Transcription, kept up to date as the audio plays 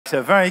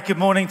Thanks, a very good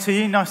morning to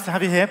you. Nice to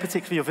have you here,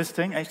 particularly you're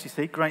visiting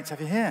HTC. Great to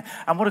have you here.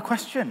 And what a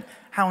question.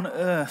 How on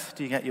earth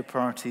do you get your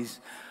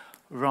priorities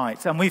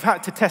right? And we've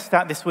had to test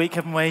that this week,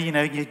 haven't we? You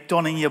know, you're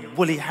donning your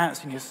woolly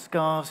hats and your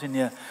scarves and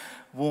your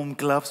warm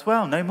gloves.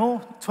 Well, no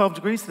more. 12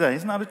 degrees today.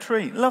 Isn't that a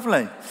treat?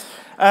 Lovely.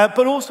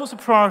 But all sorts of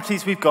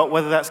priorities we've got,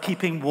 whether that's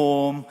keeping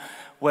warm,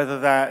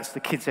 whether that's the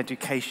kids'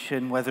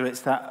 education, whether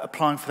it's that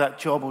applying for that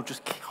job or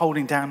just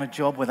holding down a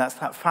job, whether that's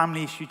that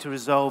family issue to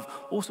resolve,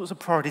 all sorts of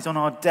priorities on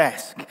our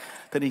desk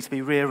that need to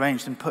be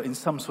rearranged and put in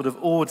some sort of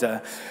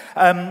order.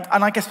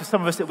 And I guess for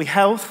some of us it'll be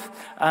health,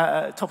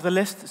 top of the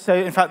list. So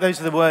in fact, those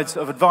are the words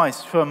of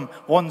advice from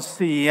one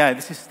CEO.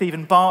 This is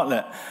Stephen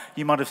Bartlett.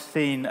 You might have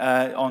seen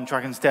on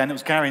Dragon's Den. It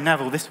was Gary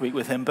Neville this week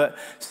with him, but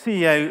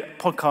CEO,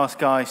 podcast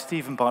guy,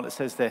 Stephen Bartlett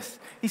says this.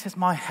 He says,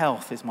 my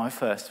health is my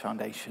first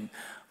foundation.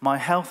 My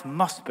health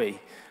must be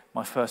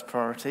my first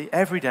priority,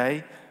 every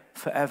day,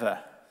 forever.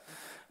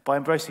 By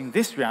embracing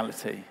this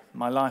reality,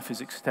 my life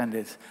is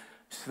extended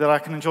so that I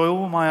can enjoy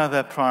all my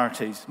other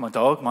priorities, my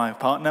dog, my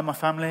partner, my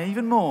family,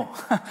 even more.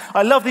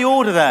 I love the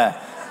order there.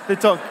 The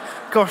dog,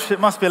 gosh, it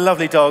must be a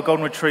lovely dog,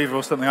 golden retriever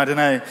or something, I don't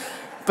know.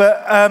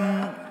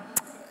 But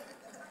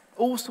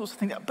all sorts of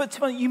things. But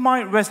you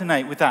might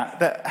resonate with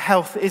that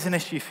health is an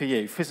issue for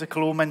you,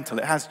 physical or mental.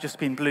 It has just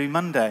been Blue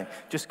Monday,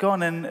 just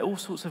gone, and all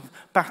sorts of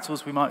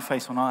battles we might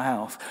face on our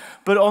health.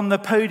 But on the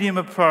podium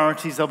of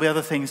priorities, there'll be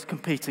other things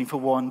competing for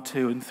 1,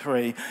 2, and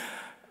 3.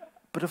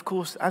 But of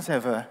course, as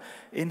ever,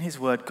 in his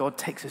word, God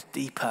takes us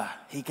deeper.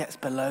 He gets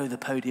below the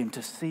podium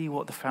to see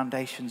what the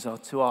foundations are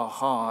to our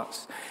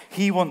hearts.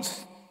 He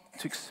wants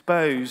to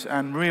expose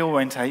and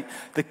reorientate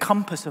the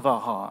compass of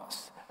our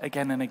hearts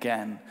again and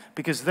again,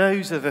 because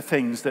those are the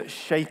things that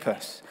shape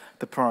us,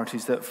 the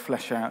priorities that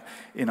flesh out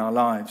in our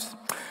lives.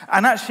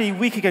 And actually,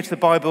 we could go to the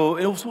Bible,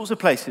 in all sorts of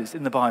places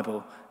in the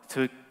Bible,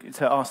 to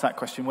ask that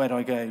question, where do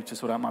I go to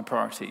sort out my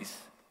priorities?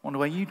 Wonder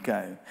where you'd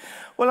go.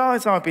 Well,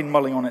 as I've been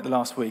mulling on it the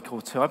last week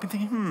or two, I've been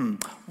thinking,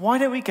 why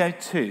don't we go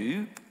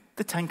to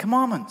the 10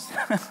 Commandments?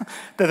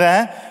 They're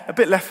there, a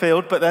bit left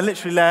field, but they're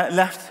literally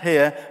left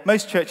here.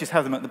 Most churches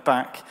have them at the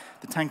back.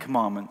 The 10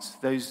 Commandments,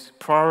 those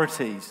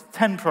priorities,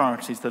 10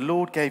 priorities the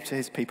Lord gave to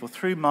his people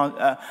through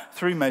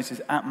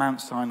Moses at Mount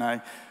Sinai,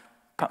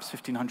 perhaps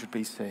 1500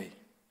 BC.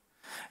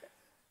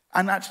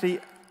 And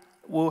actually,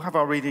 we'll have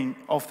our reading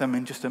of them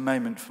in just a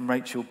moment from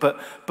Rachel. But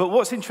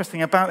what's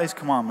interesting about those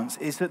commandments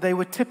is that they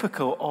were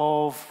typical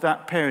of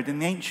that period in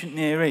the ancient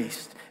Near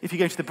East. If you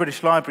go to the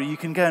British Library, you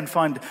can go and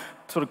find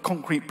sort of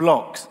concrete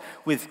blocks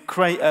with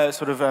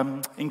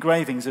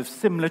engravings of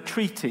similar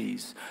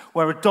treaties,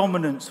 where a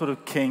dominant sort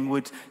of king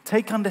would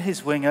take under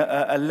his wing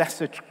a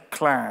lesser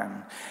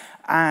clan,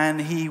 and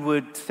he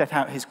would set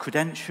out his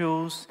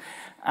credentials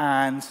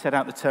and set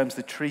out the terms of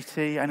the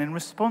treaty, and in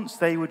response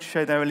they would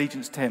show their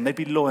allegiance to him. They'd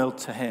be loyal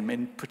to him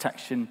in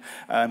protection,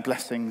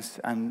 blessings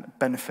and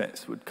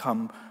benefits would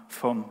come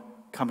from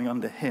coming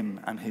under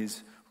him and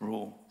his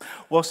rule.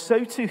 Well,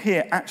 so too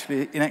here,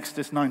 actually, in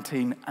Exodus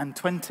 19 and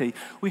 20,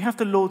 we have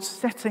the Lord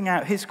setting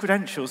out his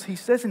credentials. He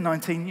says in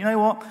 19, you know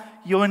what?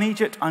 You're in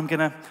Egypt. In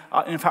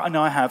fact, I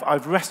know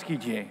I've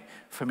rescued you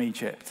from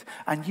Egypt.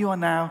 And you are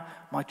now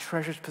my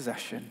treasured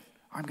possession.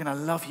 I'm going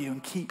to love you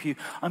and keep you.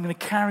 I'm going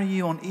to carry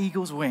you on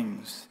eagle's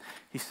wings,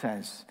 he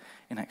says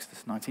in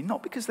Exodus 19.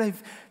 Not because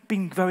they've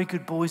been very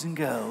good boys and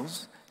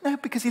girls. No,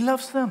 because he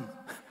loves them.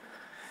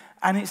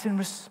 And it's in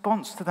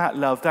response to that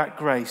love, that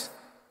grace,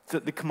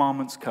 that the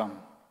commandments come.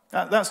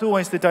 That's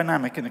always the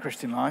dynamic in the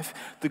Christian life.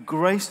 The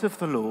grace of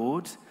the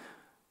Lord,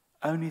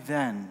 only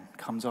then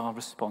comes our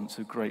response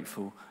of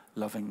grateful,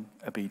 loving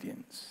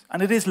obedience.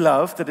 And it is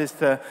love that is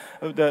the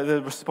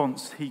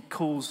response he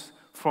calls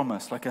from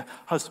us, like a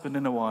husband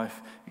and a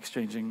wife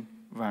exchanging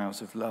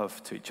vows of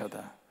love to each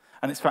other.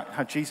 And it's in fact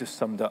how Jesus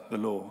summed up the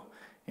law.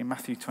 In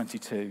Matthew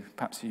 22,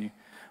 perhaps you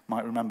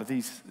might remember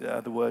these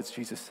are the words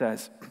Jesus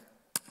says,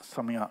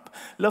 summing up.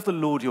 Love the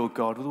Lord your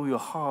God with all your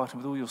heart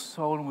and with all your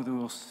soul and with all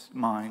your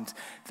mind.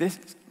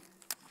 This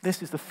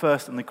is the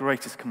first and the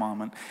greatest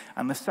commandment.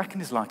 And the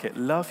second is like it.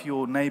 Love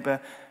your neighbor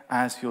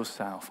as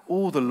yourself.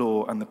 All the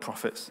law and the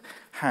prophets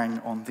hang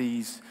on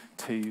these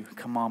 2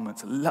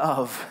 commandments.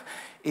 Love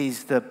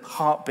is the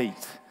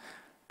heartbeat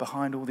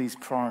behind all these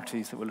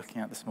priorities that we're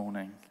looking at this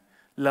morning.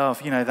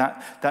 Love,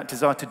 that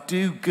desire to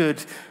do good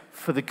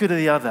for the good of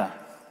the other.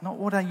 Not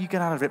what you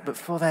get out of it, but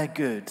for their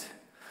good.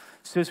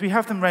 So as we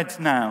have them read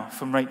now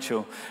from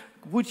Rachel,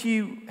 would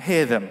you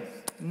hear them?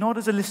 Not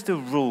as a list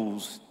of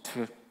rules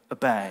to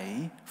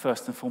obey,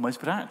 first and foremost,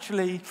 but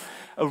actually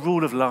a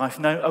rule of life,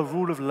 no, a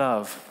rule of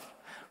love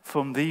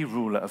from the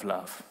ruler of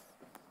love.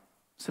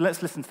 So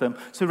let's listen to them.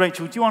 So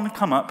Rachel, do you want to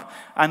come up?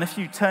 And if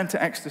you turn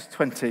to Exodus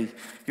 20,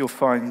 you'll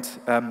find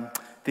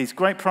these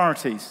great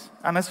priorities.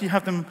 And as you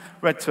have them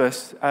read to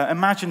us,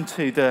 imagine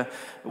too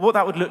what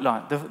that would look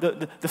like,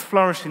 the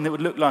flourishing that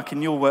would look like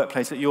in your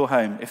workplace, at your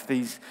home,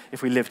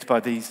 if we lived by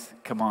these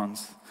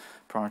commands,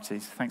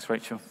 priorities. Thanks,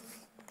 Rachel.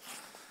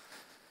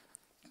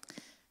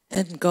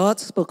 And God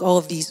spoke all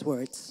of these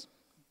words.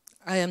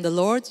 I am the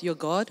Lord, your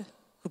God,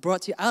 who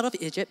brought you out of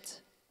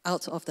Egypt,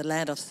 out of the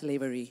land of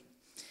slavery.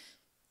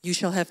 You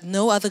shall have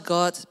no other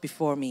gods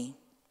before me.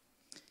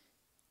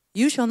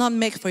 You shall not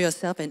make for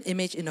yourself an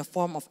image in the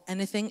form of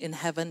anything in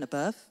heaven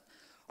above,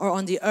 or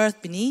on the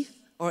earth beneath,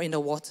 or in the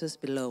waters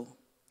below.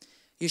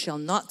 You shall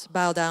not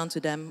bow down to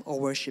them or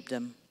worship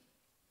them.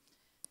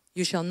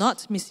 You shall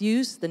not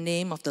misuse the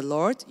name of the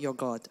Lord your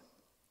God.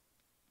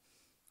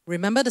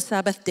 Remember the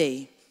Sabbath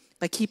day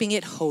by keeping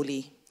it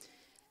holy.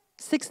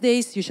 6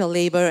 days you shall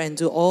labor and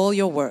do all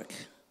your work,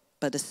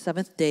 but the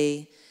seventh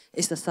day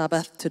is the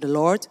Sabbath to the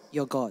Lord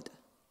your God.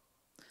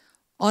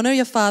 Honor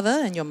your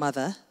father and your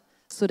mother,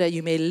 so that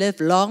you may live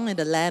long in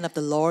the land of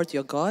the Lord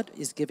your God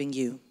is giving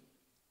you.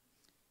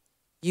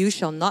 You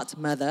shall not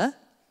murder.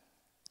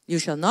 You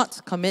shall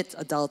not commit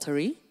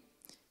adultery.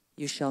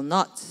 You shall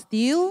not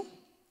steal.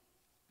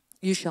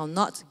 You shall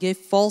not give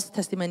false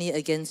testimony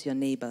against your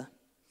neighbor.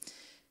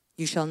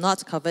 You shall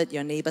not covet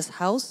your neighbor's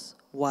house,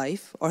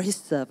 wife, or his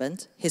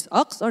servant, his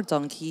ox or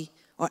donkey,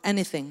 or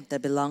anything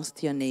that belongs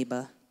to your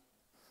neighbor.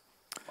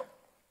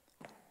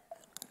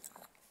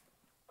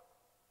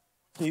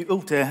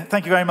 Oh dear,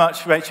 thank you very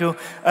much, Rachel.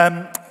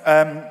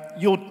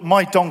 You're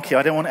my donkey.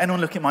 I don't want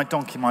anyone looking at my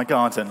donkey in my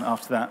garden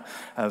after that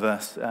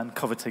verse,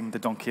 coveting the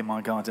donkey in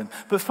my garden.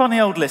 But funny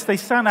old lists, they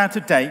sound out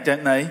of date,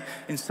 don't they,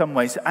 in some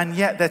ways, and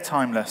yet they're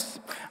timeless.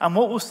 And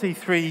what we'll see,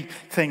 three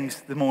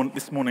things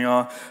this morning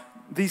are,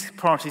 these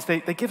priorities,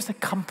 they give us a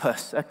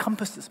compass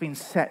that's been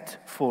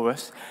set for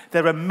us.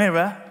 They're a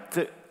mirror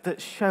that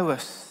show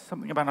us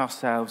something about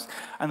ourselves,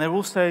 and they're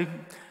also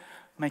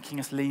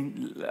making us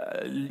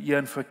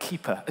yearn for a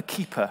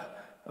keeper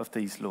of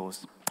these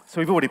laws.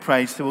 So we've already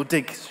prayed, so we'll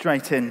dig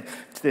straight in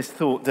to this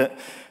thought that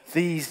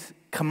these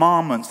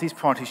commandments, these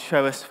priorities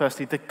show us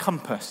firstly the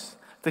compass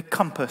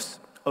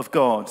of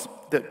God,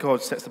 that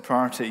God sets the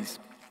priorities.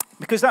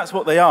 Because that's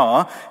what they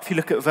are. If you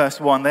look at verse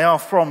 1, they are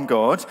from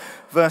God.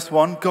 Verse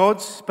 1,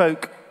 God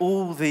spoke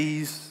all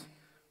these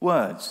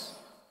words.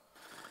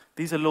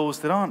 These are laws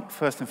that aren't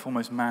first and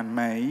foremost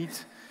man-made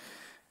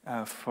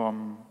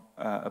from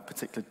a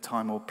particular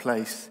time or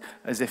place,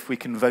 as if we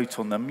can vote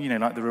on them,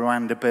 like the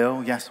Rwanda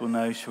bill, yes or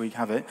no, shall we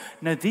have it?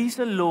 No, these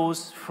are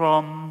laws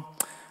from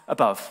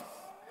above.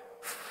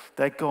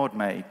 They're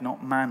God-made,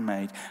 not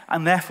man-made.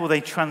 And therefore they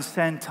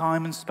transcend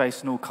time and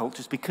space and all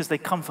cultures because they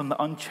come from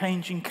the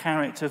unchanging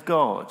character of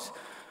God,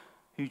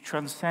 who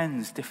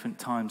transcends different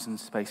times and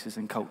spaces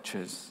and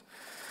cultures.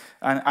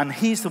 And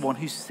he's the one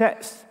who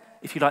sets,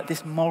 if you like,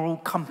 this moral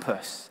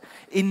compass.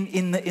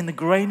 In the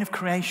grain of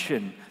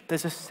creation,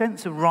 there's a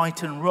sense of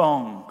right and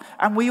wrong.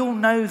 And we all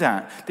know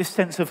that, this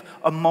sense of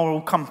a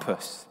moral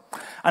compass.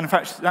 And in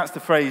fact, that's the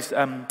phrase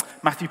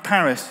Matthew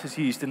Paris has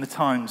used in the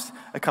Times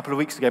a couple of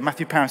weeks ago.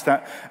 Matthew Paris,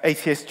 that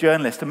atheist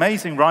journalist,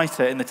 amazing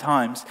writer in the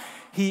Times,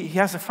 he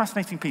has a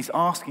fascinating piece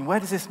asking, where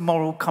does this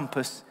moral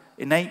compass,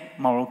 innate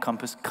moral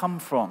compass, come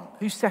from?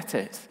 Who set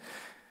it?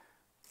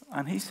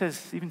 And he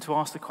says, even to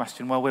ask the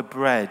question, well, we're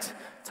bred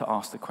to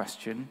ask the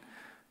question,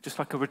 just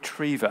like a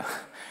retriever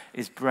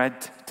is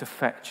bred to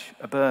fetch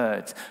a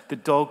bird. The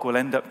dog will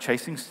end up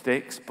chasing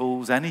sticks,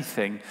 balls,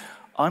 anything,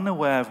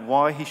 unaware of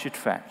why he should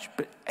fetch,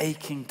 but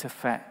aching to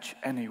fetch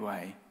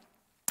anyway.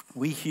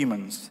 We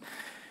humans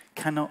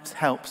cannot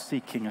help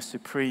seeking a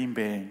supreme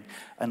being,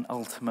 an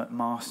ultimate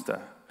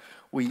master.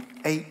 We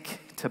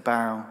ache to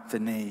bow the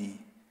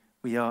knee.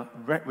 We are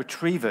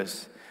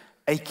retrievers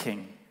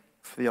aching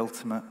for the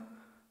ultimate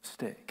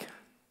stick.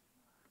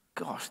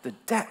 Gosh, the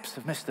depths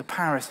of Mr.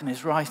 Paris in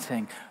his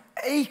writing,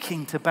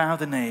 aching to bow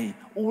the knee.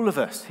 All of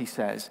us, he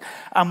says.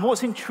 And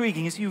what's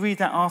intriguing as you read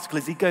that article,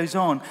 as he goes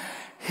on,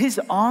 his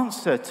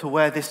answer to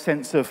where this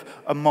sense of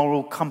a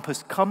moral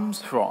compass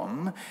comes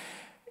from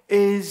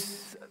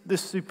is the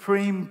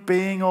supreme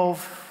being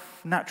of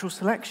natural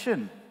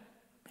selection.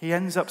 He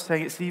ends up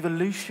saying it's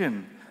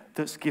evolution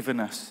that's given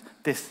us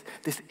this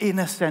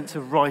inner sense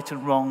of right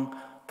and wrong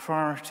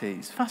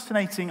priorities.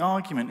 Fascinating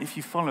argument if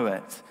you follow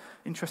it.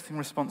 Interesting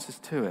responses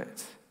to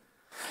it.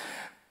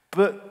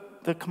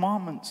 But the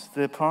commandments,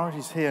 the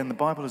priorities here in the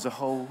Bible as a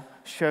whole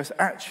show us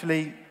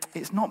actually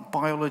it's not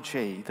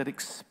biology that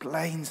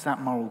explains that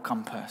moral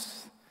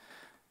compass.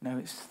 No,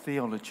 it's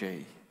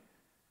theology.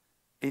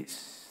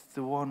 It's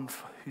the one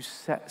who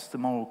sets the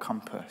moral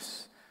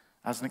compass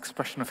as an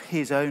expression of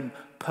his own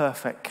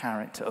perfect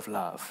character of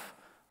love.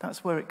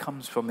 That's where it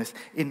comes from, this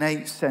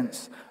innate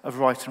sense of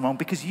right and wrong.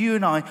 Because you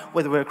and I,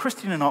 whether we're a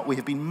Christian or not, we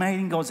have been made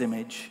in God's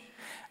image.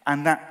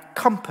 And that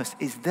compass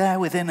is there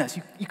within us.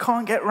 You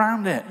can't get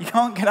around it. You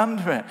can't get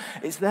under it.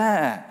 It's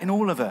there in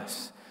all of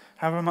us.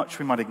 However much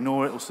we might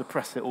ignore it or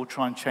suppress it or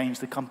try and change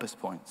the compass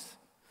points.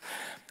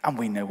 And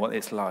we know what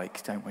it's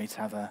like, don't we,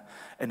 to have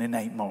an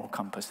innate moral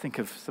compass. Think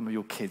of some of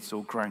your kids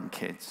or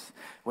grandkids.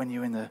 When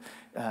you're in the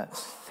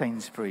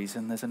Sainsbury's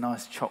and there's a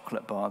nice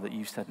chocolate bar that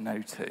you said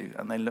no to,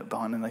 and they look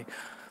behind and they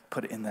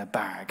put it in their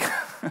bag.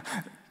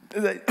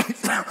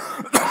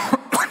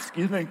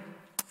 Excuse me.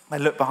 They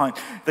look behind,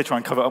 they try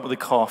and cover it up with a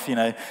cough,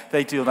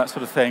 they do all that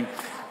sort of thing.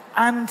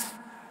 And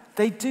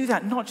they do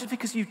that not just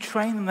because you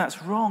train them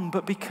that's wrong,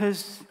 but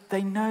because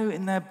they know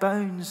in their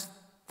bones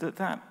that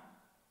that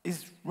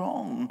is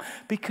wrong.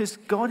 Because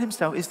God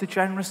himself is the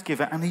generous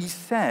giver, and he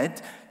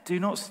said do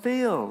not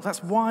steal.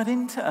 That's wired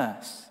into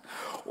us.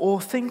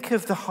 Or think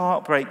of the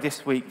heartbreak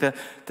this week, the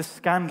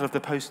scandal of the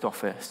post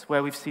office,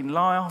 where we've seen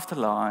lie after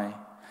lie.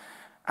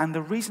 And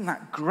the reason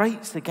that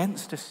grates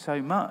against us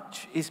so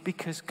much is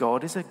because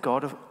God is a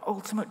God of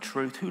ultimate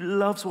truth who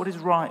loves what is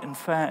right and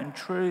fair and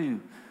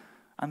true.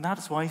 And that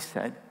is why he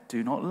said,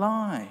 do not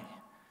lie.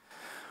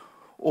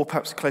 Or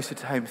perhaps closer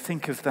to home,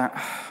 think of that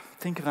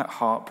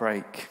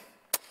heartbreak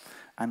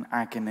and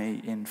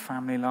agony in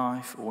family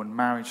life or in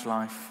marriage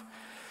life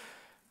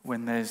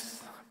when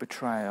there's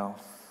betrayal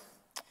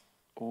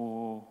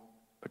or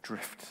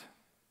adrift.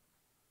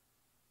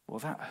 Well,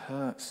 that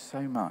hurts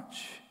so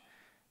much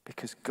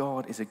because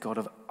God is a God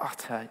of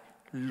utter,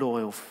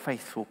 loyal,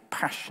 faithful,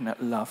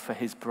 passionate love for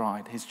his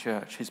bride, his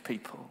church, his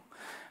people.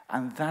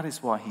 And that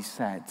is why he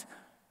said,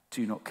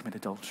 do not commit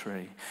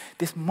adultery.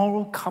 This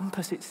moral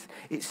compass,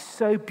 it's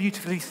so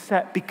beautifully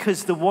set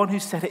because the one who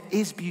set it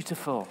is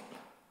beautiful.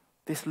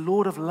 This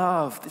Lord of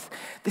love.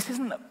 This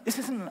isn't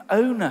an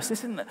onus.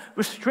 This isn't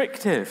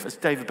restrictive, as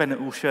David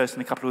Bennett will show us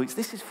in a couple of weeks.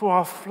 This is for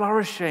our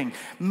flourishing.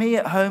 Me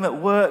at home, at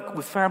work,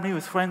 with family,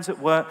 with friends at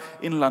work,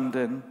 in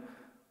London.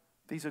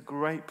 These are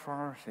great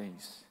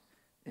priorities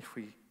if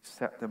we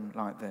set them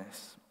like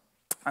this.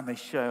 And they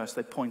show us,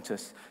 they point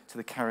us to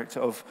the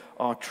character of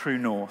our true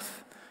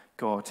north,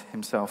 God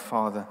himself,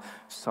 Father,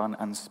 Son,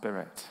 and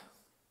Spirit.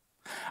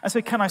 And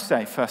so can I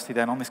say, firstly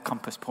then, on this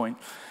compass point,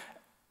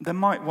 there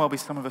might well be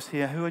some of us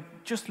here who are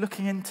just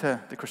looking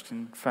into the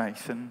Christian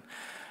faith, and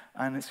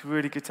it's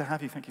really good to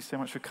have you. Thank you so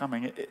much for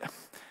coming.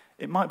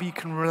 It might be you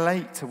can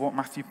relate to what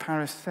Matthew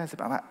Paris says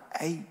about that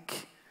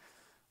ache,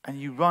 and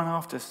you run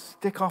after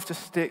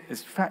stick,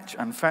 it's fetch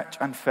and fetch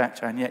and fetch,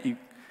 and yet you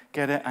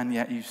get it, and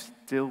yet you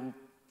still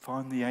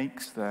find the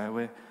aches there.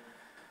 We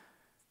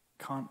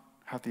can't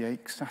have the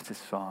ache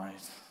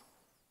satisfied.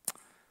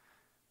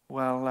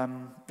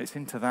 Well, it's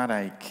into that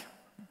ache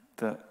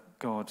that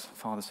God,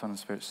 Father, Son, and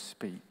Spirit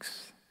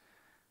speaks.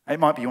 It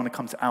might be you want to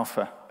come to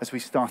Alpha as we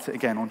start it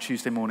again on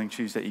Tuesday morning,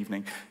 Tuesday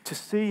evening, to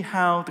see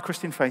how the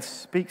Christian faith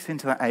speaks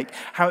into that ache,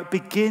 how it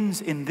begins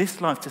in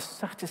this life to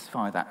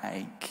satisfy that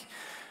ache.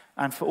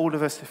 And for all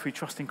of us, if we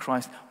trust in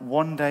Christ,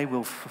 one day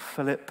we'll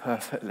fulfill it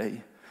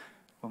perfectly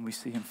when we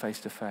see him face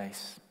to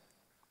face.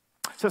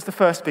 So that's the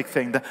first big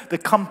thing, the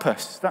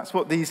compass. That's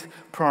what these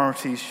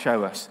priorities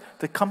show us.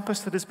 The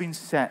compass that has been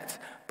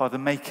set by the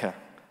maker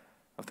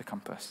of the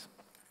compass.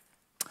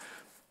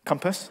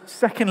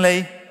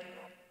 Secondly,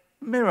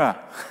 mirror.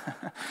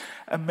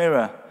 A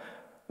mirror.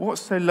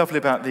 What's so lovely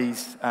about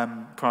these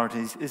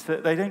priorities is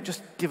that they don't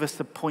just give us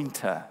a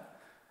pointer.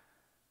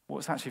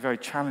 What's actually very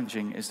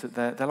challenging is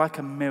that they're like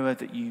a mirror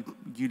that you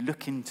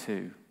look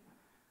into,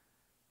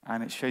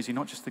 and it shows you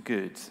not just the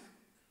good,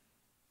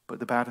 but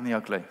the bad and the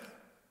ugly.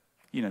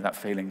 You know that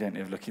feeling, don't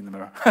you, of looking in the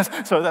mirror?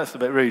 Sorry, that's a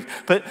bit rude.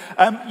 But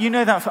you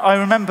know that. I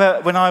remember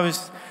when it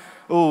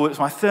was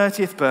my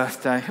 30th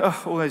birthday,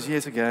 all those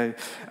years ago,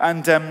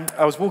 and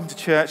I was walking to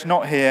church,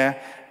 not here,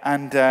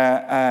 and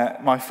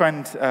my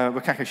friend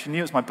Wakako, she knew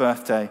it was my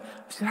birthday.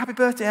 I said, "Happy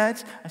birthday,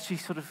 Ed," and she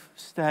sort of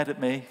stared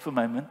at me for a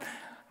moment,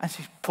 and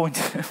she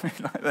pointed at me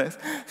like this,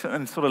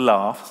 and sort of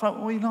laughed. I was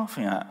like, "What are you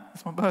laughing at?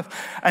 It's my birthday."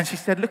 And she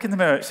said, "Look in the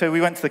mirror." So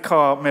we went to the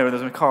car mirror, there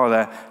was a car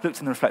there, looked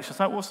in the reflection.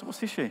 I was like, what's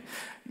the issue?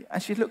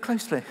 And she looked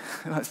closely,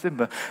 like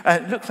Simba,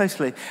 looked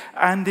closely,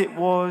 and it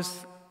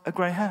was a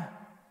grey hair.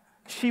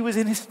 She was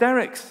in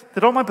hysterics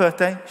that on my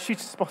birthday, she'd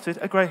spotted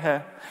a grey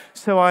hair.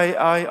 So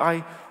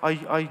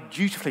I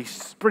dutifully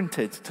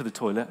sprinted to the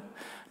toilet.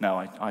 No,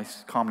 I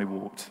calmly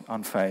walked,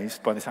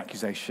 unfazed by this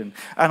accusation.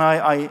 And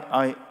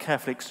I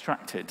carefully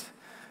extracted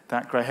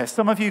that grey hair.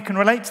 Some of you can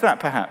relate to that,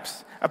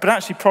 perhaps. But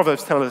actually,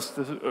 Proverbs tell us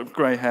that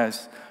grey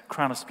hair's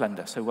crown of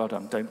splendor. So well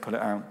done, don't pull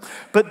it out.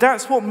 But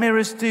that's what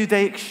mirrors do.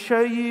 They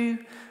show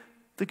you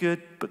the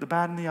good, but the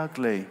bad and the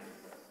ugly.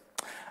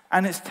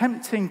 And it's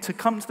tempting to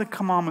come to the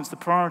commandments, the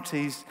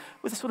priorities,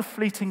 with a sort of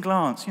fleeting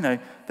glance. You know,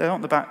 they're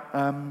on the back.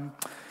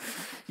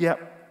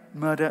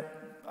 Murder,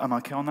 I'm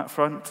okay on that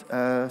front.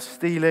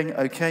 Stealing,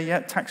 okay,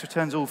 yeah. Tax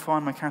returns, all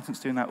fine. My accountant's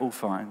doing that, all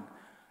fine.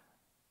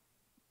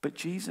 But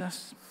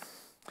Jesus,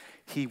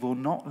 he will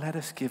not let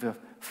us give a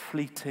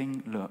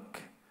fleeting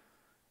look.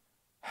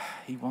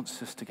 He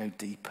wants us to go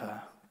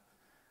deeper.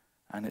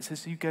 And it's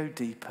as you go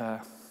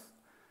deeper,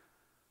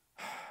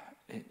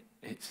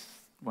 it's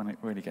when it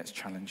really gets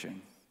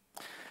challenging.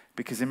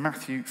 Because in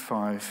Matthew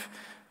 5,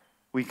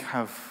 we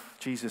have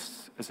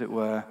Jesus, as it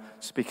were,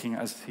 speaking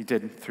as he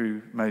did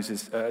through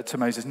Moses, to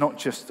Moses, not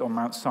just on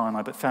Mount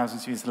Sinai, but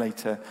thousands of years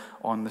later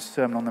on the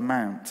Sermon on the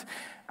Mount.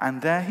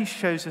 And there he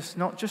shows us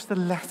not just the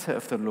letter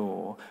of the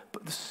law,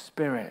 but the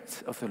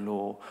spirit of the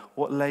law,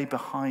 what lay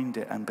behind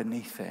it and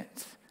beneath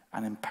it,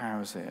 and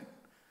empowers it.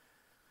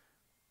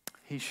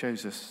 He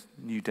shows us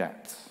new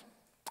depths.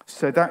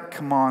 So that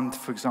command,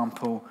 for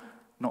example,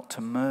 not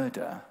to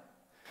murder,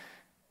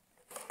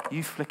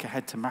 you flick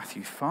ahead to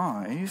Matthew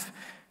 5,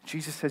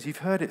 Jesus says, you've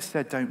heard it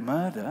said, don't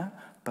murder,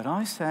 but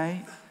I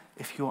say,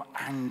 if you're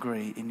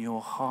angry in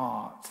your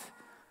heart,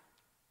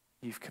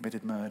 you've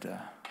committed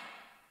murder.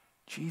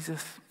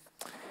 Jesus,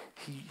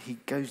 he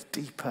goes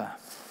deeper.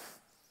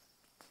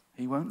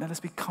 He won't let us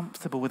be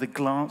comfortable with a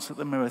glance at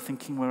the mirror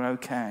thinking we're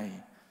okay.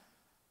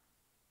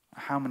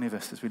 How many of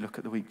us, as we look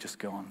at the week just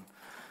gone,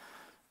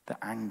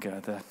 the anger,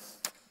 the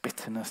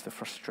bitterness, the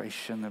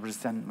frustration, the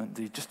resentment,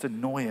 the just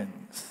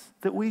annoyance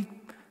that we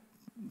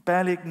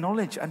barely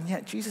acknowledge, and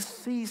yet Jesus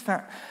sees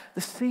that,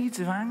 the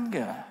seeds of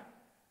anger,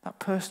 that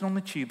person on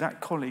the tube,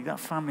 that colleague, that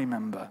family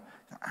member,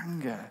 that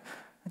anger.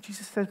 And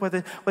Jesus says,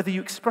 whether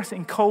you express it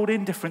in cold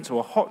indifference or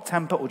a hot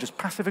temper or just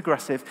passive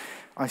aggressive,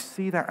 I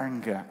see that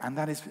anger, and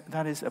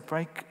that is a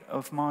break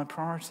of my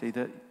priority,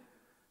 that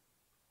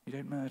you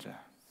don't murder.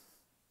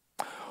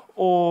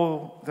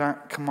 Or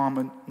that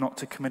commandment not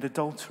to commit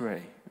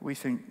adultery. We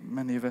think,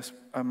 many of us,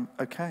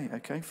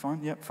 okay,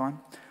 fine, yep, fine.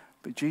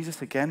 But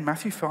Jesus again,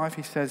 Matthew 5,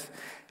 he says,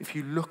 if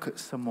you look at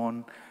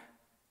someone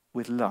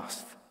with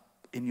lust,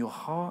 in your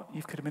heart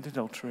you've committed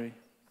adultery.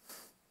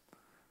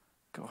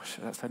 Gosh,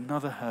 that's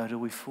another hurdle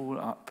we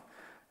fall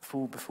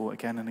before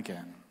again and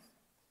again.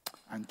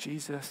 And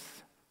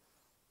Jesus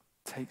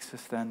takes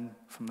us then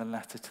from the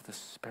letter to the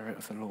spirit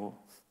of the law.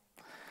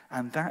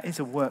 And that is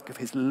a work of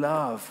his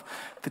love,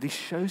 that he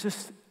shows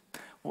us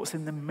what's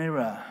in the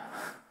mirror.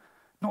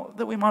 Not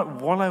that we might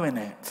wallow in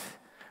it,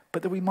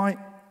 but that we might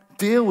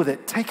deal with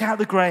it, take out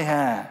the grey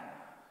hair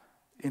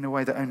in a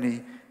way that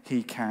only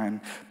he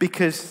can.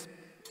 Because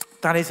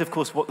that is, of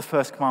course, what the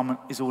first commandment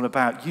is all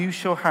about. You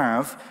shall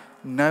have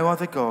no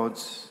other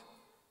gods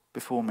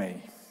before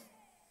me.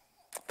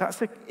 That's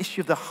the issue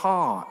of the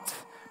heart,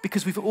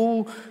 because we've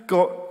all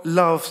got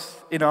loves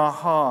in our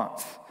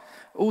heart.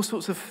 All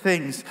sorts of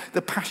things,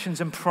 the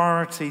passions and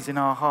priorities in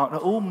our heart are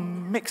all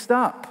mixed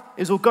up.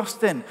 It was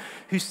Augustine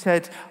who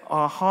said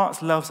our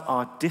heart's loves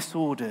are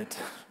disordered.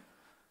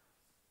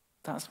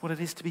 That's what it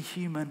is to be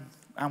human,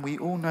 and we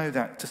all know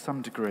that to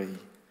some degree.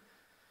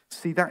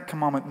 See, that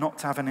commandment not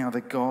to have any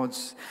other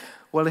gods,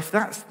 well, if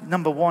that's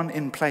number one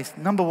in place,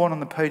 number one on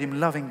the podium,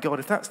 loving God,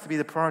 if that's to be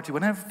the priority,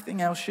 when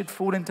everything else should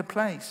fall into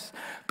place.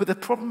 But the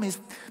problem is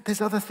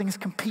there's other things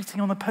competing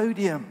on the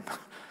podium.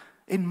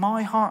 In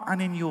my heart and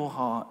in your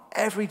heart,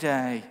 every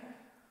day.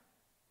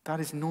 That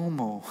is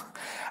normal.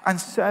 And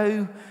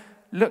so,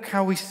 look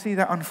how we see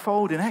that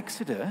unfold in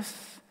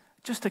Exodus.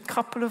 Just a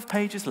couple of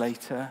pages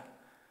later,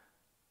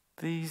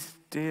 these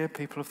dear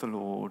people of the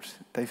Lord,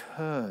 they've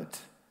heard,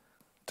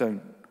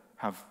 don't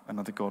have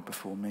another God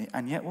before me.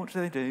 And yet, what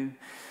do?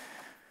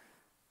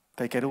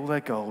 They get all their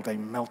gold, they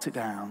melt it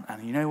down,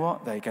 and you know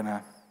what? They're going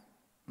to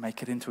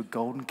make it into a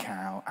golden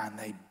cow, and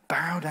they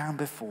bow down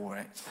before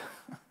it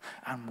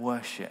and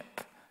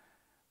worship.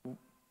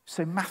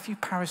 So Matthew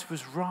Paris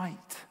was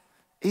right,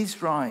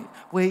 is right.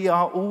 We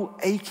are all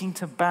aching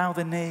to bow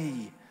the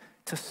knee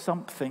to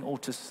something or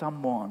to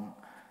someone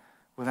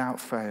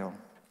without fail.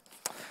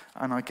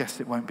 And I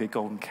guess it won't be a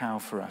golden cow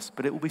for us,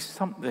 but it will be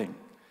something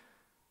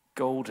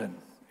golden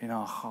in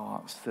our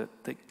hearts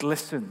that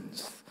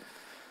glistens.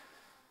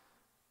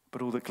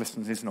 But all that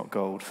glistens is not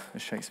gold,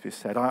 as Shakespeare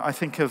said. I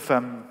think of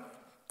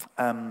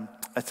a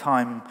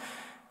time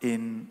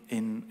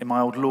in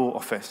my old law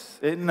office,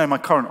 my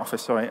current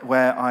office, sorry,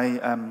 where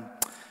I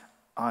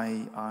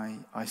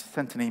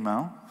sent an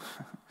email.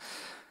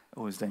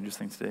 Always a dangerous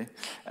thing to do.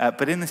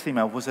 But in this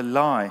email was a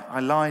lie. I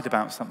lied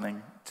about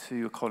something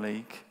to a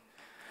colleague.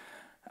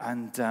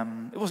 And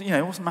it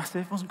wasn't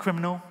massive, it wasn't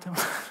criminal.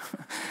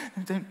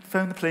 Don't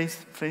phone the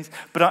police, please.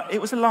 But it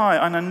was a lie,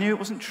 and I knew it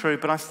wasn't true,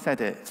 but I said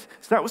it.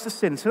 So that was the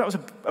sin. So that was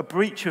a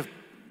breach of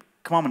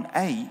Commandment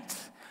 8.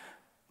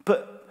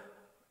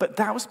 But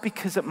that was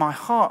because at my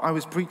heart I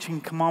was breaching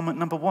Commandment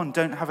number 1,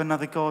 don't have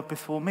another God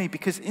before me.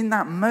 Because in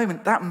that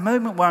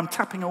moment where I'm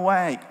tapping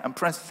away and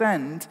press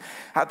send,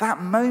 at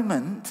that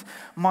moment,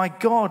 my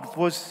God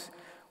was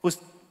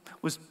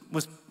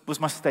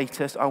my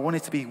status. I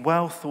wanted to be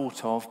well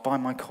thought of by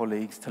my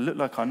colleagues, to look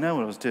like I know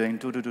what I was doing.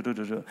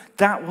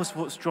 That was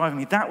what's driving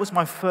me. That was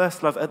my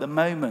first love at the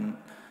moment.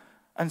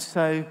 And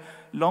so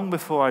long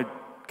before I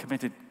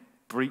committed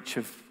breach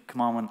of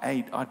Commandment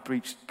 8, I'd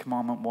breached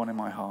Commandment 1 in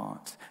my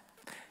heart.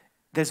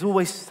 There's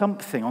always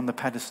something on the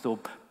pedestal,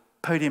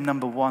 podium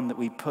number 1, that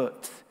we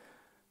put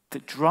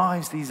that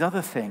drives these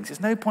other things.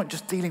 There's no point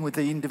just dealing with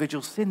the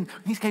individual sin.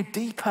 We need to go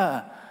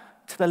deeper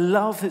to the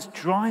love that's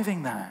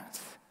driving that.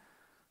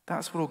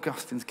 That's what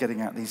Augustine's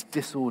getting at, these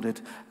disordered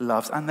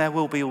loves. And there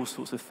will be all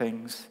sorts of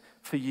things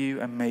for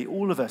you and me,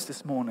 all of us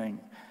this morning,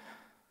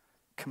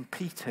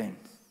 competing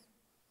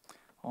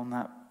on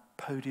that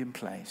podium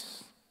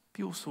place.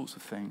 Be all sorts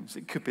of things.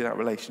 It could be that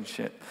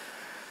relationship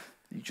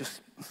you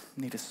just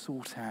need to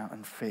sort out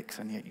and fix,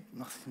 and yet you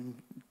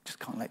just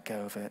can't let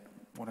go of it,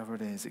 whatever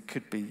it is. It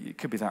could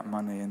be that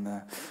money and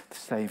the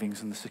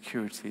savings and the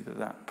security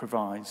that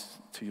provides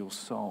to your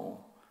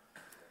soul.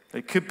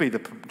 It could be the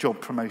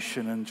job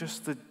promotion and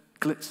just the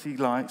glitzy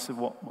lights of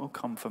what will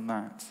come from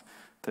that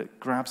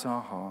grabs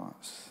our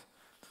hearts.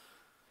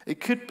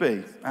 It could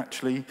be,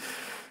 actually,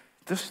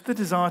 just the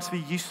desire to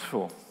be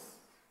useful.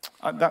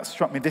 That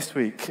struck me this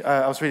week.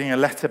 I was reading a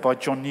letter by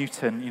John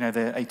Newton,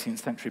 the 18th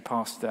century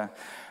pastor,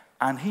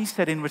 and he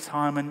said in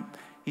retirement,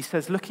 he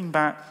says, looking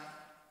back,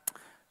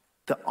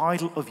 the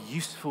idol of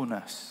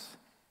usefulness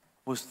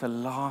was the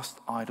last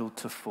idol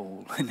to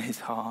fall in his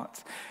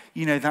heart.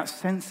 You know, that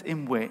sense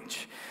in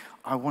which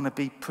I want to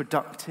be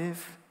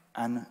productive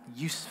and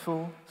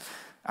useful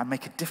and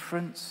make a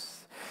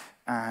difference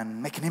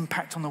and make an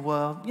impact on the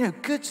world. You know,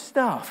 good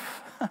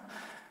stuff.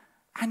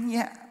 And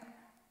yet,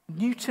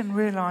 Newton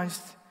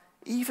realized,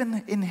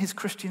 even in his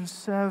Christian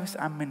service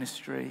and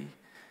ministry,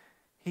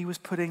 he was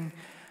putting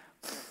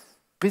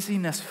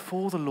busyness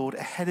for the Lord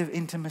ahead of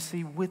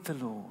intimacy with the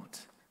Lord.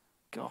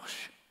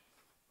 Gosh,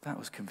 that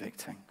was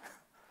convicting.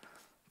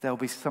 There'll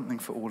be something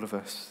for all of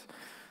us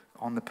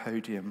on the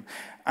podium.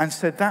 And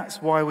so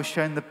that's why we're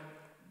shown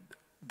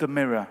the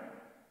mirror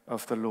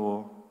of the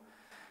law.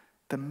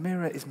 The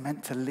mirror is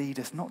meant to lead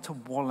us, not to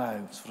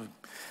wallow, sort of,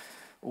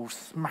 or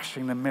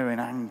smashing the mirror in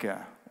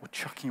anger or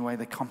chucking away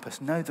the compass.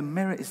 No, the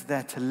mirror is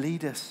there to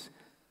lead us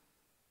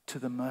to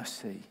the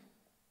mercy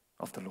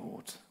of the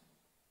Lord.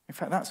 In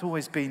fact, that's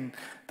always been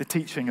the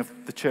teaching of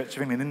the Church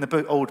of England. In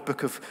the old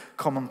Book of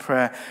Common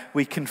Prayer,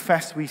 we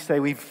confess, we say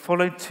we've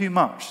followed too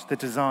much the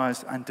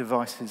desires and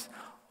devices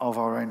of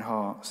our own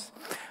hearts.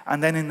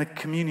 And then in the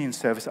communion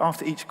service,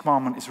 after each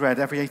commandment is read,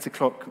 every 8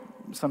 o'clock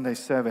Sunday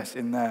service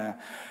in there,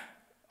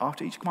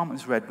 after each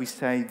commandment is read, we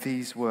say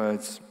these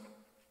words: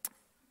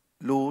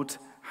 Lord,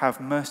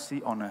 have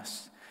mercy on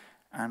us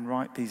and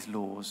write these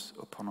laws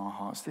upon our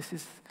hearts. This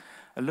is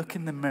a look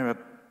in the mirror,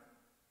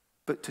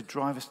 but to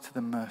drive us to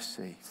the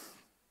mercy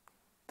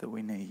that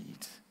we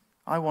need.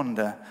 I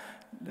wonder,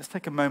 let's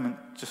take a moment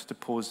just to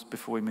pause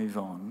before we move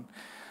on.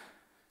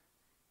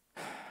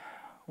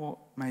 What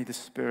may the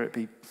Spirit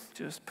be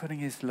just putting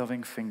his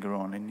loving finger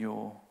on in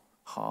your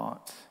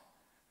heart,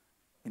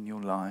 in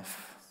your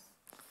life,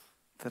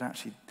 that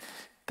actually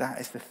that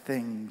is the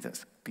thing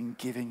that's been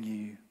giving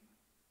you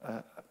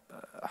a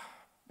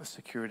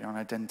security, an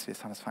identity, a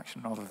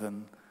satisfaction, rather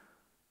than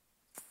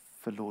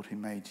the Lord who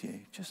made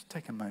you. Just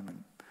take a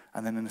moment.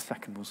 And then in a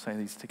second, we'll say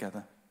these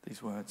together,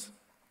 these words.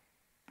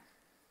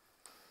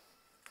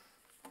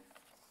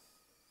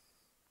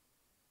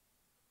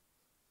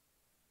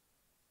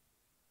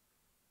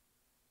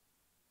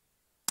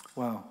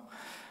 Well,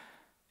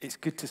 it's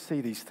good to see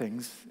these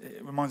things.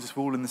 It reminds us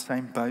we're all in the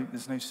same boat.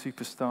 There's no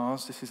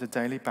superstars. This is a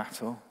daily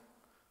battle.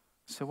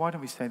 So why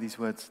don't we say these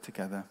words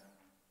together?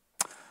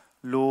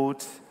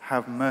 Lord,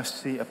 have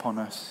mercy upon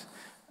us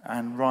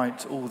and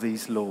write all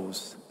these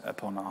laws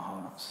upon our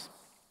hearts.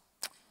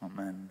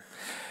 Amen.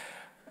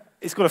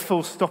 It's got a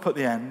full stop at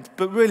the end,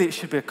 but really it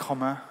should be a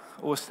comma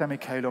or a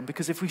semicolon,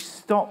 because if we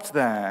stopped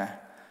there,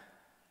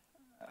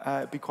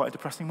 it'd be quite a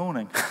depressing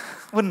morning,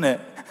 wouldn't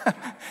it?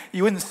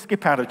 You wouldn't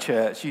skip out of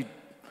church, you'd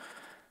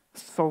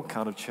sulk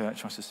out of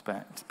church, I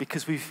suspect,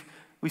 because we've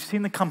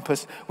seen the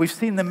compass, we've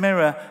seen the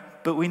mirror,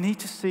 but we need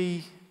to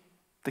see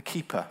the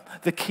keeper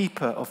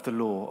of the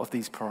law, of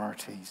these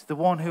priorities, the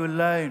one who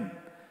alone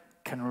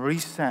can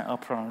reset our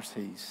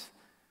priorities.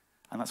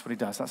 And that's what he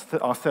does. That's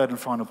our third and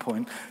final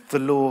point, the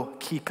law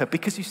keeper.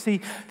 Because you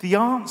see, the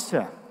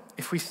answer,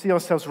 if we see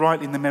ourselves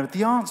rightly in the mirror,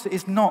 the answer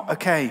is not,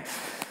 okay,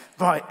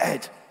 right,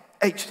 Ed,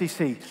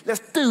 HTC, let's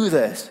do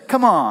this.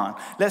 Come on.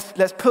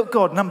 Let's put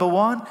God number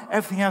one.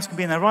 Everything else can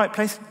be in the right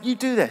place. You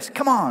do this.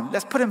 Come on.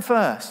 Let's put him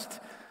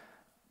first.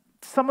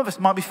 Some of us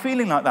might be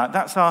feeling like that.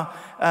 That's our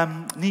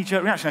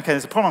knee-jerk reaction. Okay,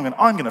 there's a problem.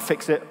 I'm going to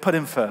fix it. Put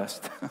him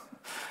first.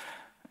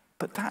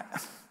 But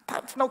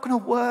that's not going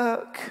to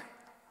work.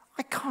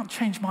 I can't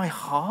change my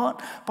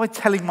heart by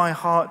telling my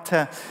heart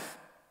to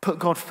put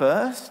God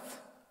first.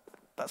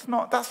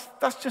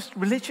 That's just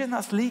religion.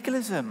 That's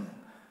legalism.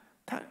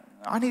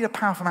 I need a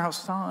power from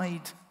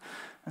outside,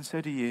 and so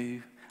do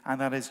you,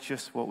 and that is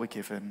just what we're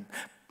given.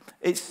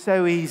 It's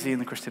so easy in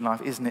the Christian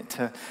life, isn't it,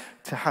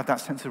 to have that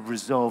sense of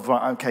resolve.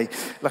 Right, okay,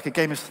 like a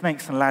game of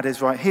snakes and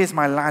ladders, right, here's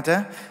my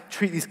ladder.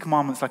 Treat these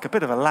commandments like a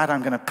bit of a ladder.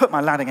 I'm going to put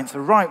my ladder against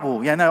the right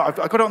wall. Yeah, no, I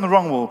got it on the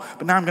wrong wall,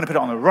 but now I'm going to put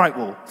it on the right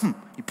wall.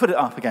 You put it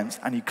up against,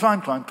 and you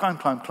climb.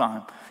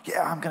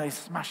 Yeah, I'm going to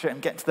smash it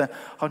and get to the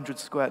 100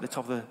 square at the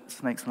top of the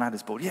snakes and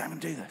ladders board. Yeah, I'm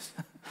going to do this.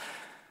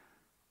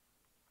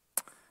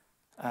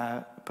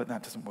 But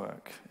that doesn't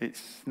work.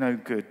 It's no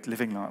good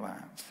living like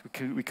that.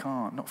 We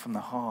can't, not from the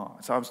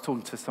heart. So I was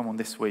talking to someone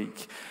this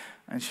week,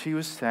 and she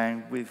was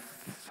saying with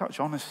such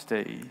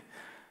honesty,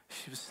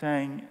 she was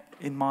saying,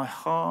 in my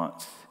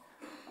heart,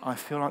 I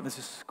feel like there's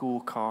a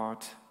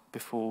scorecard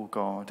before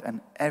God,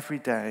 and every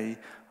day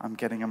I'm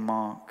getting a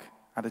mark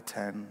out of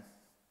 10.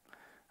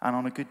 And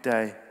on a good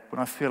day, when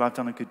I feel I've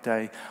done a good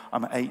day,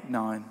 I'm at 8,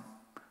 9,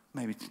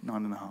 maybe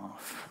 9.5.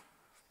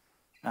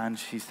 And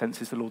she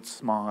senses the Lord's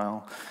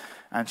smile,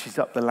 and she's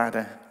up the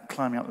ladder,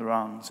 climbing up the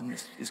rungs, and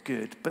it's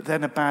good. But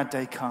then a bad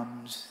day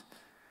comes,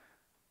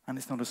 and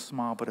it's not a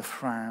smile, but a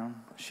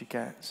frown she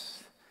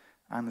gets,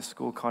 and the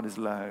scorecard is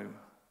low.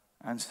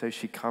 And so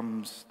she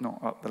comes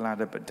not up the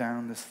ladder, but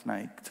down the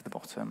snake to the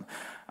bottom.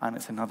 And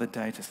it's another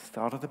day to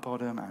start at the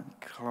bottom and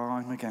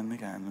climb again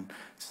and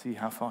see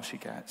how far she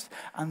gets.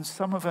 And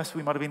some of us,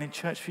 we might have been in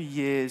church for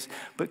years,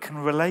 but can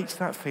relate to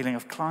that feeling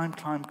of climb,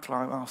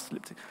 oh,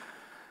 slipped,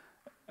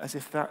 as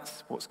if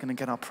that's what's going to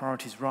get our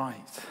priorities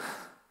right.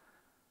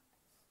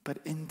 But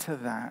into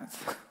that,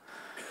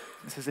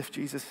 it's as if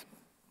Jesus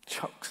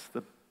chucks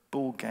the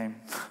ball game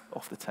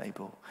off the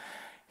table.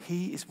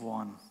 He is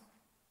one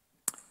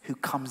who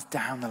comes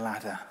down the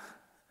ladder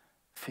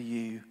for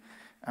you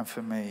and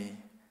for me.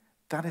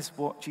 That is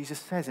what Jesus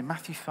says in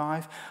Matthew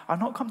 5. I've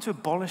not come to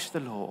abolish the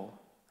law,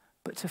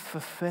 but to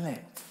fulfill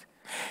it.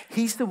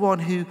 He's the one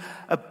who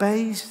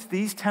obeys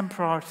these 10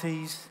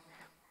 priorities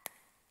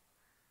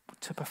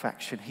to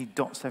perfection. He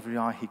dots every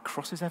I, he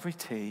crosses every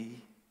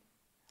T,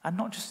 and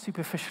not just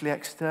superficially,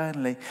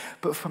 externally,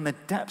 but from the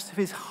depths of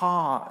his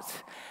heart.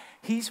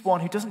 He's one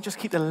who doesn't just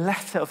keep the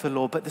letter of the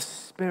law, but the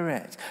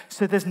spirit.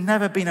 So there's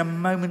never been a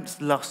moment's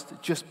lust,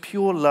 just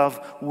pure love,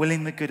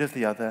 willing the good of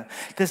the other.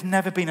 There's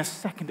never been a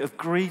second of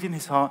greed in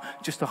his heart,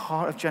 just a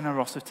heart of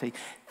generosity.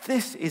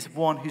 This is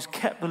one who's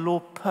kept the law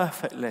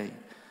perfectly,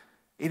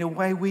 in a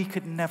way we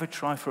could never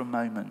try for a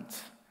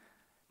moment.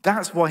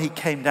 That's why he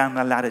came down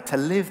the ladder, to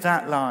live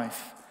that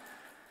life.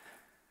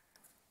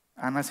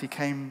 And as he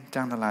came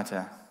down the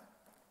ladder,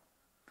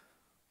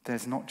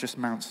 there's not just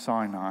Mount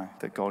Sinai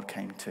that God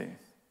came to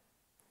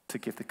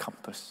give the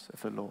compass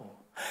of the law.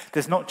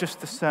 There's not just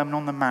the Sermon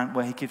on the Mount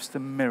where he gives the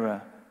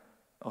mirror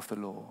of the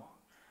law,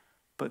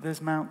 but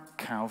there's Mount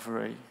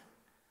Calvary,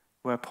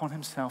 where upon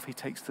himself he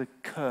takes the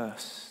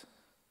curse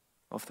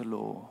of the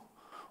law.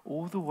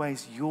 All the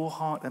ways your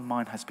heart and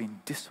mine has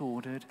been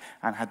disordered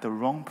and had the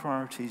wrong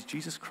priorities,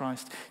 Jesus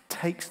Christ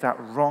takes that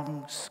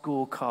wrong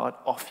scorecard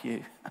off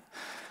you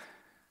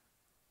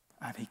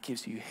and he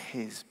gives you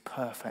his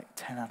perfect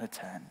 10 out of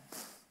 10.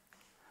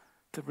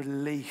 The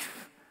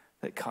relief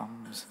that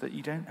comes, that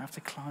you don't have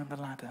to climb the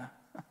ladder.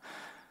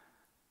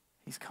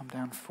 He's come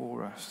down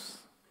for us.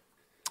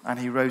 And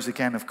he rose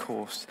again, of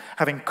course,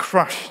 having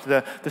crushed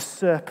the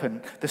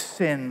serpent, the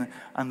sin,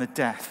 and the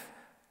death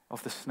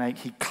of the snake.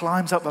 He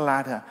climbs up the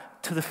ladder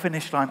to the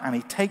finish line, and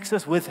he takes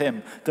us with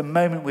him the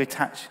moment we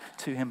attach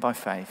to him by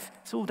faith.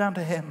 It's all down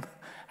to him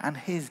and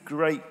his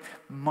great,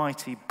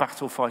 mighty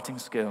battle-fighting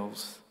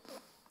skills.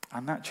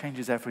 And that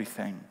changes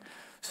everything.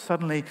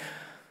 Suddenly,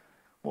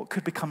 what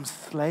could become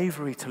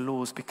slavery to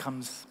laws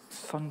becomes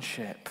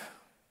sonship.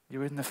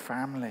 You're in the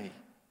family.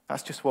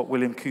 That's just what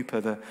William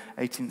Cowper, the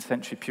 18th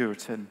century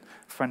Puritan,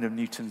 friend of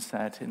Newton,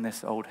 said in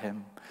this old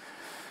hymn.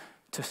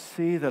 To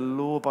see the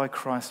law by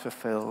Christ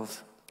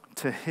fulfilled,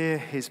 to hear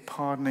his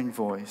pardoning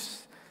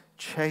voice,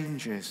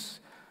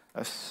 changes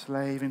a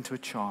slave into a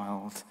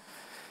child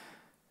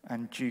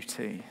and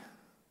duty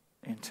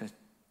into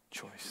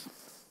choice.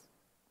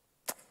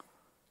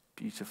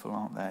 Beautiful,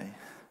 aren't they?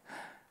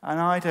 And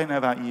I don't know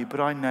about you, but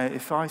I know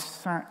if I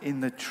sat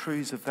in the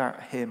truths of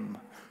that hymn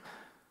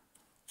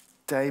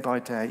day by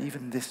day,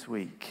 even this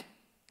week,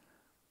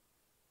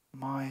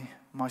 my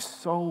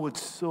soul would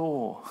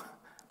soar.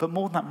 But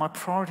more than that, my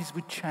priorities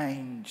would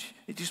change.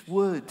 It just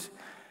would.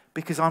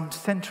 Because I'm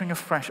centering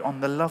afresh on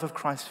the love of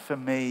Christ for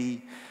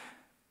me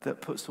that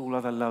puts all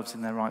other loves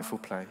in their rightful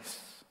place.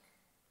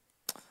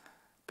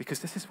 Because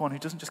this is one who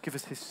doesn't just give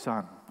us his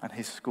son and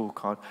his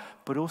scorecard,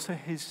 but also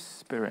his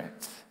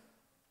spirit.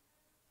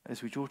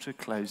 As we draw to a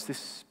close, this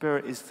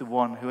Spirit is the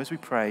one who, as we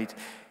prayed,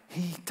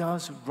 he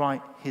does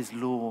write his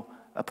law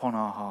upon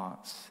our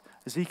hearts.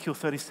 Ezekiel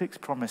 36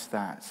 promised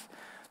that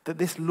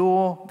this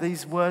law,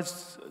 these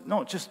words,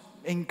 not just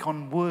ink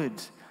on wood,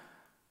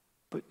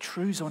 but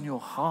truths on your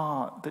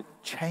heart that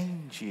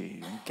change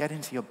you and get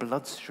into your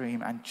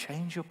bloodstream and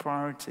change your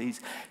priorities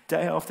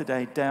day after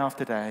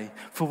day,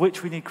 for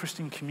which we need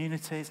Christian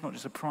community. It's not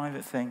just a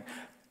private thing,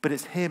 but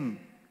it's him,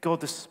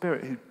 God the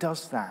Spirit, who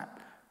does that.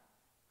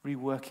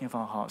 Reworking of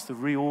our hearts, the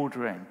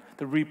reordering,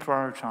 the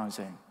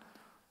reprioritizing.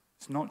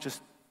 It's not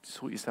just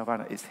sort yourself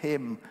out. It's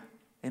him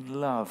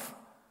in love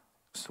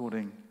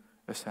sorting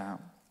us out.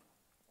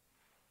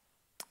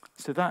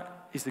 So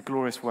that is the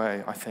glorious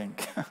way, I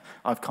think,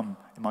 I've come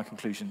in my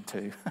conclusion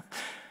to,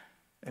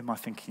 in my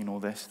thinking in all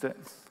this, that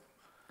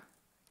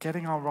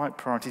getting our right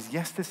priorities,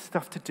 yes, there's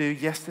stuff to do,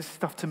 yes, there's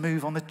stuff to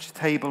move on the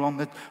table, on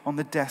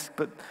the desk,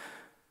 but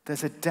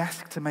there's a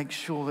desk to make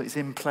sure that it's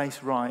in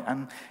place right,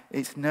 and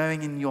it's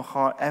knowing in your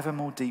heart ever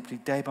more deeply,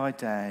 day by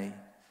day,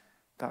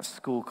 that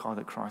scorecard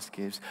that Christ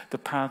gives, the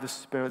power of the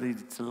Spirit that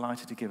he's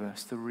delighted to give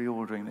us, the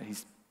reordering that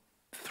he's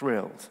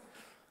thrilled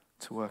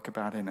to work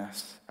about in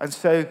us. And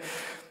so,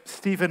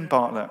 Stephen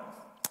Bartlett,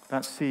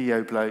 that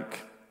CEO bloke,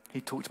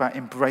 he talked about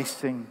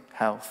embracing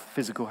health,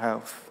 physical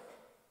health,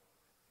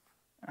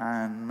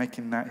 and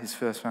making that his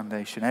first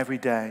foundation, every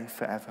day,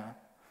 forever.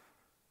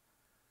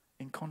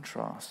 In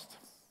contrast,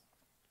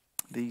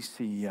 the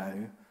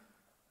CEO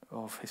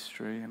of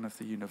history and of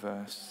the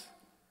universe,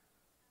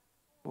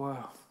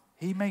 well,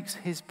 he makes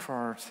his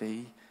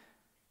priority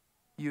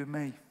you and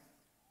me,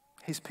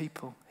 his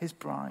people, his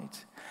bride.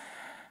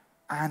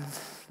 And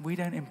we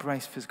don't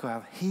embrace physical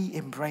health. He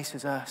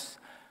embraces us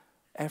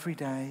every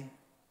day,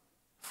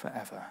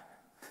 forever.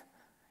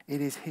 It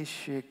is his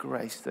sheer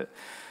grace that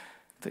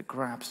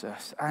grabs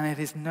us. And it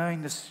is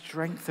knowing the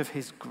strength of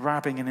his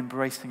grabbing and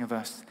embracing of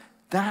us.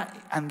 That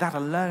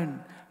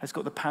alone has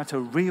got the power to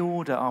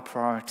reorder our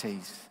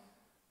priorities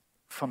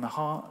from the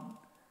heart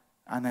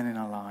and then in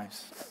our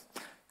lives.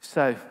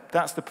 So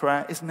that's the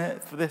prayer, isn't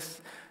it, for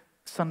this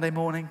Sunday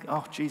morning,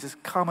 oh, Jesus,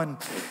 come and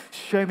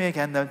show me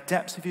again the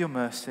depths of your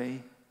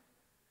mercy.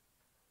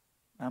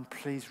 And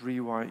please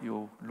rewrite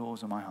your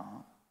laws on my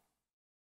heart.